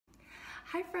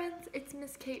Hi friends, it's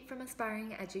Miss Kate from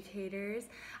Aspiring Educators.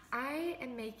 I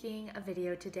am making a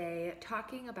video today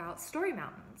talking about story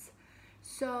mountains.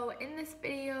 So in this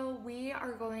video, we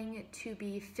are going to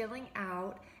be filling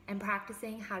out and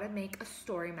practicing how to make a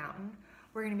story mountain.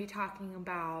 We're going to be talking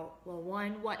about, well,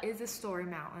 one, what is a story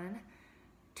mountain?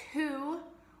 Two,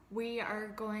 we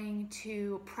are going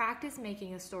to practice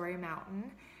making a story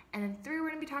mountain. And then three, we're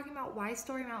going to be talking about why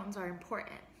story mountains are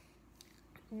important.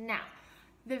 Now,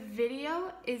 the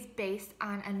video is based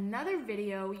on another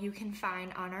video you can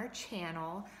find on our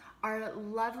channel. Our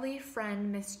lovely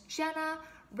friend, Miss Jenna,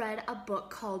 read a book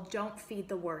called Don't Feed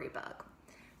the Worry Bug.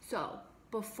 So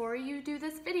before you do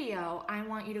this video, I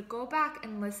want you to go back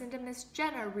and listen to Miss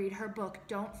Jenna read her book,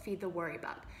 Don't Feed the Worry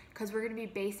Bug, because we're gonna be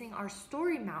basing our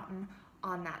story mountain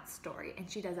on that story. And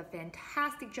she does a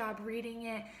fantastic job reading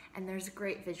it, and there's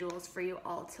great visuals for you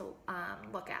all to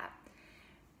look at.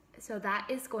 So that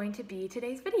is going to be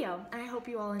today's video, and I hope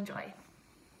you all enjoy.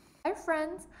 Hi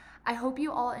friends, I hope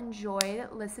you all enjoyed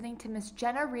listening to Miss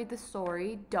Jenna read the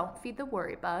story, Don't Feed the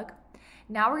Worry Bug.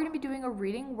 Now we're gonna be doing a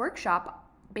reading workshop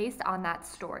based on that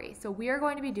story. So we are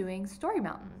going to be doing story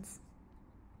mountains.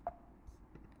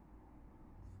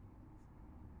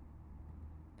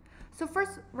 So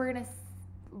first we're gonna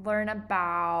learn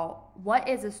about what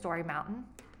is a story mountain.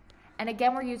 And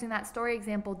again, we're using that story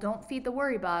example, Don't Feed the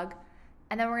Worry Bug.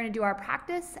 And then we're gonna do our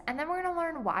practice, and then we're gonna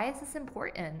learn why is this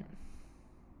important.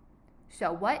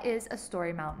 So what is a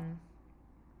story mountain?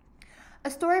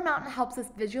 A story mountain helps us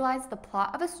visualize the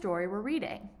plot of a story we're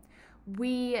reading.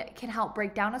 We can help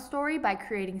break down a story by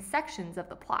creating sections of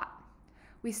the plot.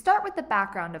 We start with the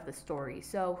background of the story.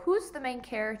 So who's the main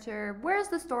character? Where's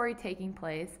the story taking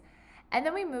place? And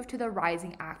then we move to the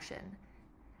rising action.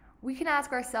 We can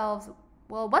ask ourselves,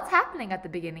 well, what's happening at the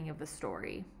beginning of the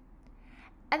story?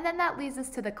 And then that leads us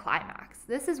to the climax.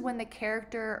 This is when the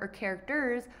character or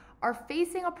characters are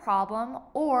facing a problem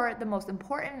or the most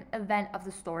important event of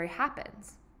the story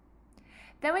happens.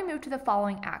 Then we move to the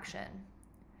following action.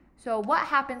 So what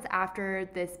happens after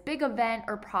this big event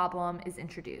or problem is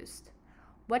introduced?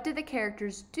 What did the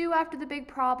characters do after the big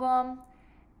problem?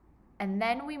 And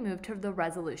then we move to the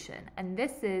resolution. And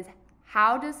this is,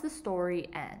 how does the story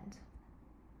end?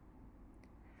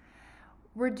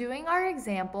 We're doing our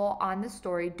example on the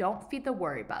story Don't Feed the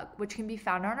Worry Bug, which can be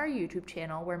found on our YouTube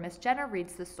channel where Miss Jenna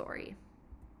reads the story.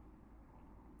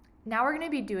 Now we're going to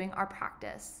be doing our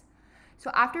practice.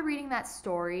 So after reading that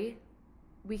story,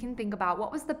 we can think about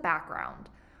what was the background.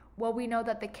 Well, we know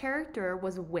that the character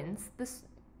was Wince. This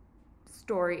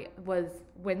story was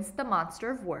Wince the monster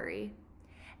of worry.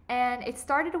 And it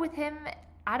started with him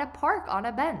at a park on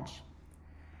a bench.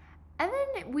 And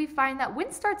then we find that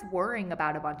Wince starts worrying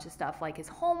about a bunch of stuff like his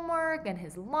homework and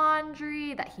his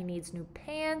laundry, that he needs new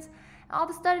pants. And all of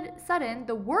a sudden,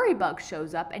 the worry bug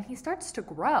shows up and he starts to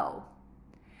grow.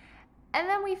 And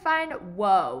then we find,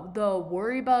 whoa, the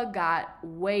worry bug got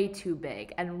way too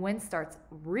big, and Wince starts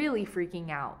really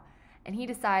freaking out. And he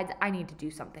decides, I need to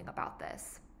do something about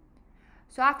this.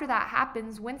 So after that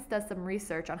happens, Wince does some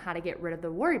research on how to get rid of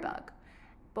the worry bug.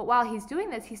 But while he's doing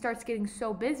this, he starts getting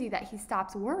so busy that he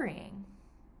stops worrying.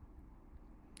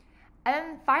 And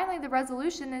then finally the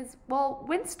resolution is, well,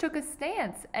 Wince took a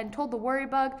stance and told the worry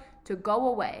bug to go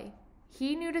away.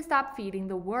 He knew to stop feeding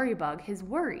the worry bug his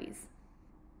worries.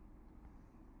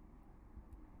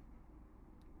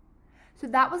 So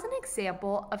that was an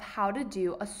example of how to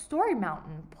do a story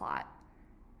mountain plot.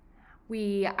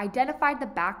 We identified the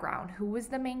background, who was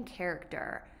the main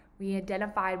character. We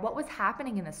identified what was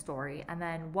happening in the story, and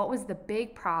then what was the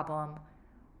big problem.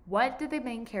 What did the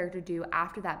main character do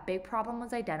after that big problem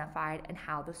was identified, and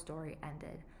how the story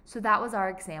ended. So that was our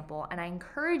example, and I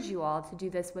encourage you all to do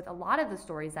this with a lot of the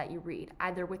stories that you read,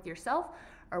 either with yourself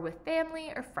or with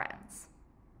family or friends.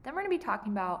 Then we're going to be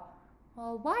talking about,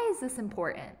 well, why is this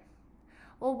important?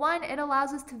 Well, one, it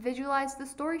allows us to visualize the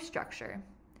story structure.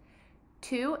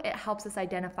 Two, it helps us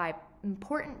identify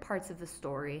important parts of the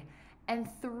story. And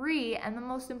three, and the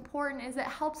most important, is it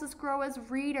helps us grow as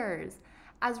readers.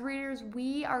 As readers,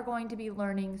 we are going to be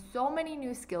learning so many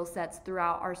new skill sets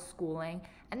throughout our schooling,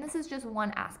 and this is just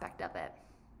one aspect of it.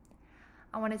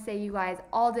 I want to say you guys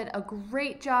all did a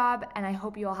great job, and I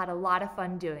hope you all had a lot of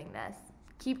fun doing this.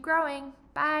 Keep growing.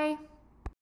 Bye.